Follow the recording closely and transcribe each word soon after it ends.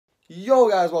Yo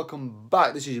guys, welcome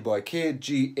back. This is your boy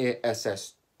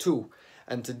KGASS2,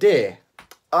 and today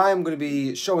I'm going to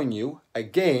be showing you a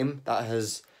game that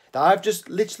I've just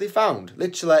literally found.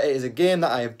 Literally, it is a game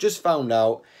that I have just found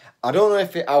out. I don't know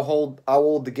if how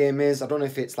old the game is. I don't know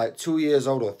if it's like 2 years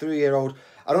old or 3 year old.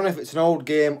 I don't know if it's an old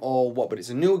game or what, but it's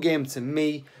a new game to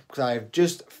me because I have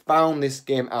just found this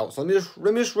game out. So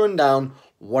let me just run down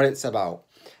what it's about,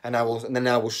 and then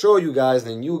I will show you guys,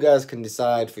 and then you guys can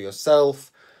decide for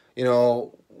yourself, you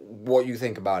know, what you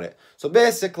think about it. So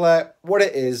basically, what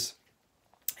it is,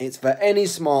 it's for any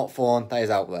smartphone that is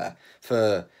out there.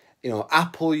 For, you know,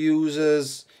 Apple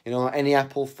users, you know, any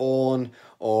Apple phone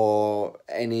or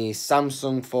any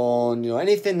Samsung phone, you know,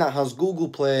 anything that has Google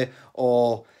Play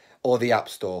or the App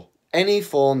Store. Any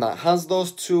phone that has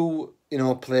those two, you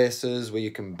know, places where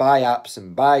you can buy apps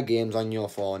and buy games on your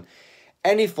phone.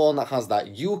 Any phone that has that,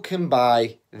 you can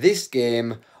buy this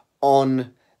game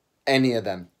on any of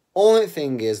them. Only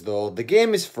thing is, though, the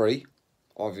game is free,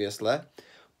 obviously,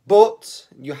 but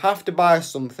you have to buy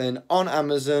something on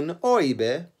Amazon or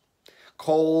eBay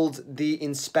called the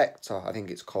Inspector, I think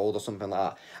it's called, or something like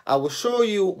that. I will show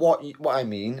you what I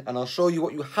mean, and I'll show you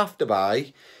what you have to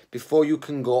buy before you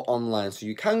can go online. So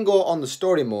you can go on the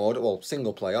story mode, well,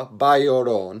 single player, buy your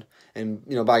own, and,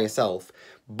 you know, by yourself,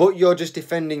 but you're just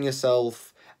defending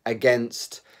yourself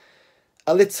against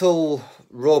a little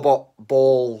robot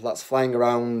ball that's flying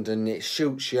around, and it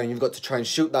shoots you, and you've got to try and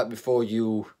shoot that before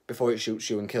it shoots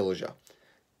you and kills you.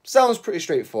 Sounds pretty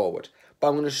straightforward, but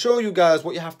I'm going to show you guys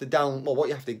what you have to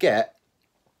get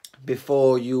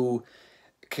before you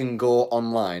can go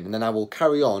online, and then I will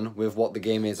carry on with what the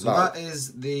game is about. So that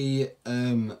is the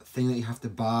thing that you have to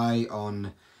buy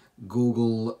on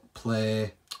Google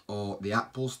Play or the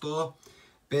Apple Store.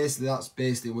 Basically, that's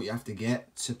basically what you have to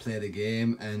get to play the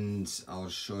game, and I'll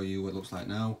show you what it looks like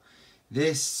now.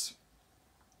 This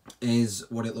is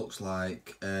what it looks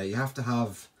like. You have to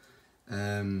have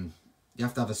a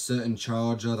certain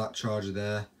charger, that charger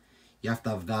there. You have to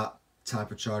have that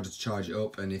type of charger to charge it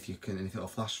up, and if it'll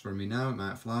flash for me now, it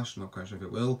might flash. I'm not quite sure if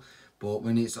it will, but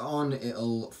when it's on,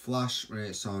 it'll flash. When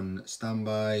it's on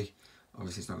standby,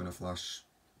 obviously it's not going to flash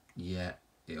yet.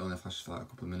 It only flashes for like a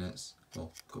couple of minutes,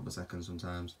 well, a couple of seconds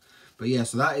sometimes. But yeah,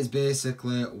 so that is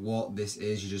basically what this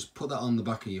is. You just put that on the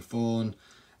back of your phone,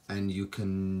 and you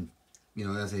can, you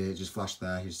know, as it just flashed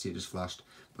there, you see it just flashed.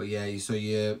 But yeah, so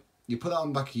you put that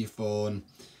on the back of your phone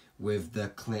with the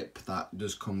clip that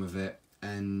does come with it,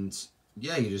 and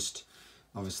yeah, it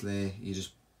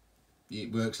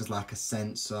works as like a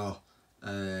sensor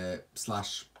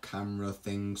slash camera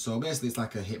thing. So basically it's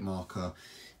like a hit marker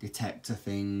detector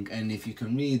thing, and if you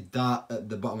can read that at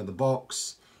the bottom of the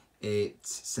box, it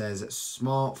says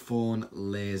smartphone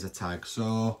laser tag.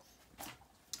 So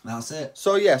that's it.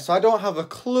 So yeah, so I don't have a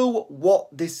clue what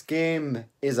this game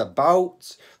is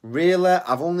about, really.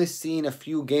 I've only seen a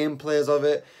few gameplays of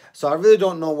it, so I really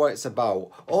don't know what it's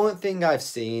about. Only thing I've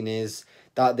seen is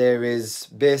that there is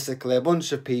basically a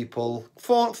bunch of people,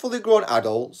 fully grown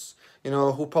adults, you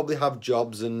know, who probably have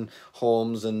jobs and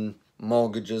homes and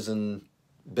mortgages and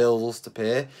bills to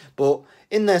pay, but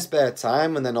in their spare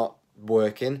time when they're not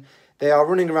working, they are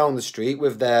running around the street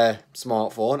with their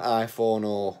smartphone, iPhone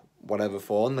or whatever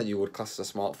phone that you would class as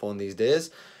a smartphone these days,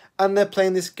 and they're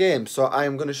playing this game. So I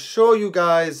am going to show you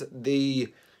guys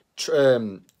the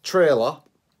trailer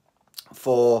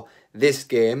for this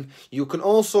game. You can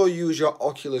also use your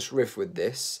Oculus Rift with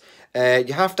this.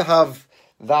 You have to have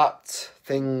that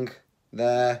thing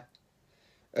there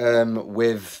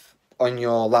on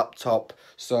your laptop,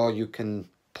 so you can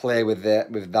play with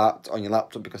that on your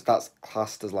laptop, because that's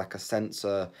classed as like a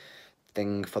sensor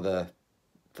thing for the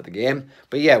game.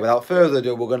 But yeah, without further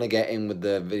ado, we're gonna get in with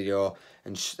the video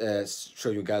and show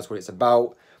you guys what it's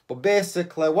about. But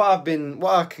basically, what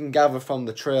I can gather from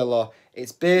the trailer,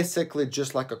 it's basically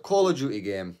just like a Call of Duty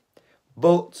game,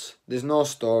 but there's no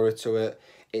story to it.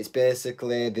 It's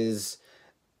basically, the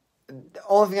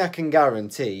only thing I can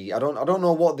guarantee, I don't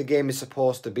know what the game is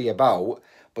supposed to be about,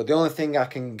 but the only thing I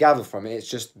can gather from it, it's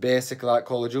just basically like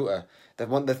Call of Duty.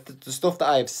 The stuff that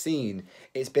I've seen,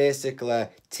 it's basically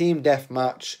team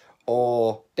deathmatch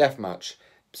or deathmatch.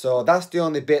 So that's the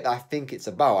only bit that I think it's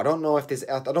about. I don't know if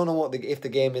if the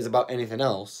game is about anything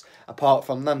else apart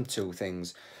from them two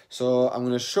things. So I'm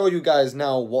going to show you guys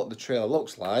now what the trailer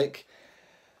looks like,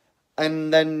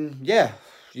 and then yeah,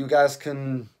 you guys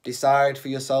can decide for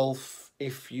yourself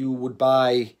if you would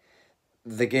buy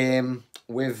the game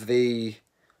with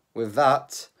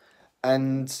that,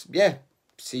 and yeah,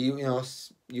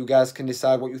 you guys can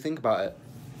decide what you think about it.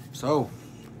 So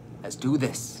let's do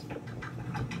this.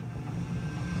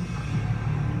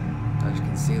 As you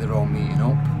can see, they're all meeting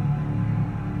up.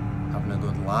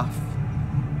 laugh.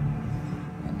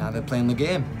 And now they're playing the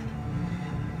game.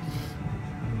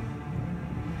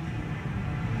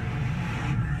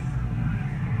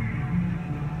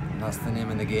 And that's the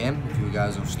name of the game, if you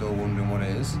guys are still wondering what it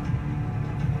is.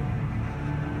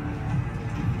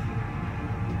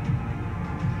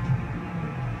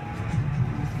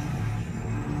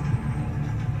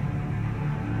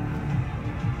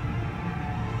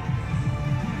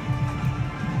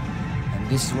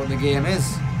 This is what the game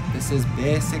is. This is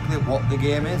basically what the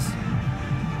game is.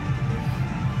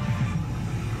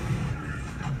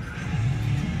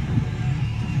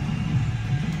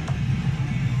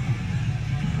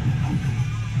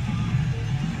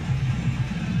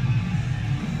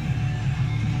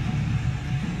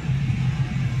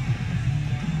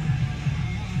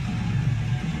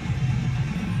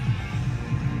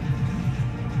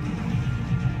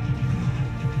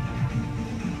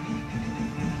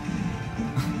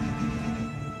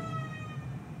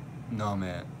 No,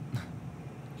 mate.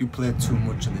 You play too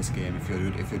much in this game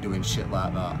if you're doing shit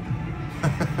like that.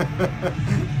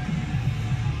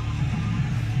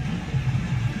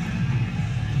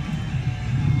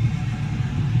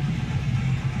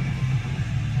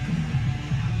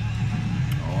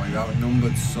 Oh, you're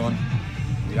outnumbered, son.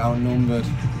 You're outnumbered.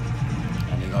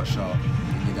 And you got shot.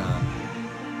 And you're down.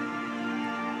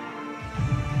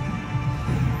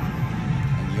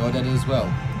 And you're dead as well.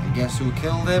 And guess who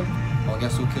killed him? Well,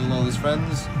 guess who killed all his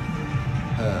friends?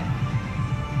 Her.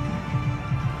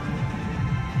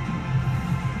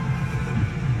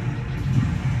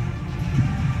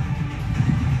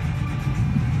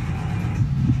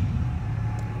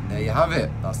 There you have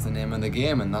it. That's the name of the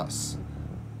game, and that's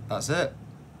it.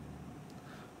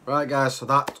 Right, guys. So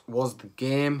that was the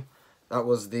game. That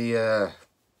was the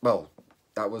well,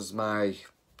 that was my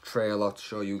trailer to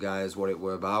show you guys what it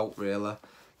were about. Really.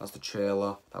 That's the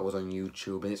trailer that was on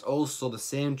YouTube, and it's also the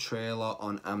same trailer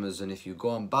on Amazon. If you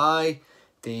go and buy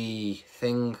the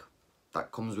thing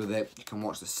that comes with it, you can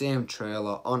watch the same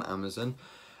trailer on Amazon.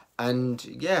 And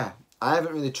yeah, I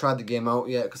haven't really tried the game out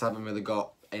yet because I haven't really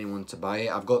got anyone to buy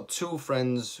it. I've got 2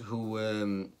 friends who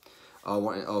are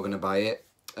going to buy it.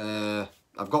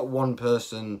 I've got one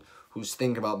person who's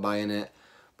thinking about buying it,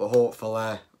 but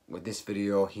hopefully with this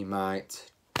video he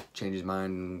might change his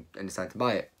mind and decide to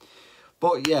buy it.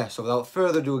 But yeah, so without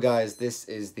further ado, guys, this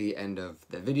is the end of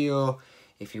the video.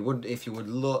 If you would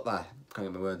look, can't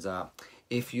get my words out.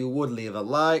 If you would leave a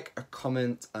like, a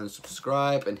comment, and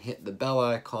subscribe, and hit the bell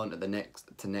icon at the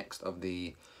next of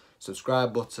the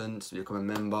subscribe button to become a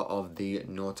member of the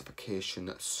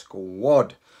notification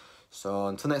squad. So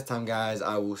until next time, guys,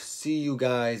 I will see you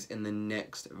guys in the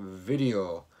next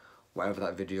video, whatever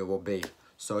that video will be.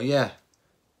 So yeah,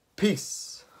 peace.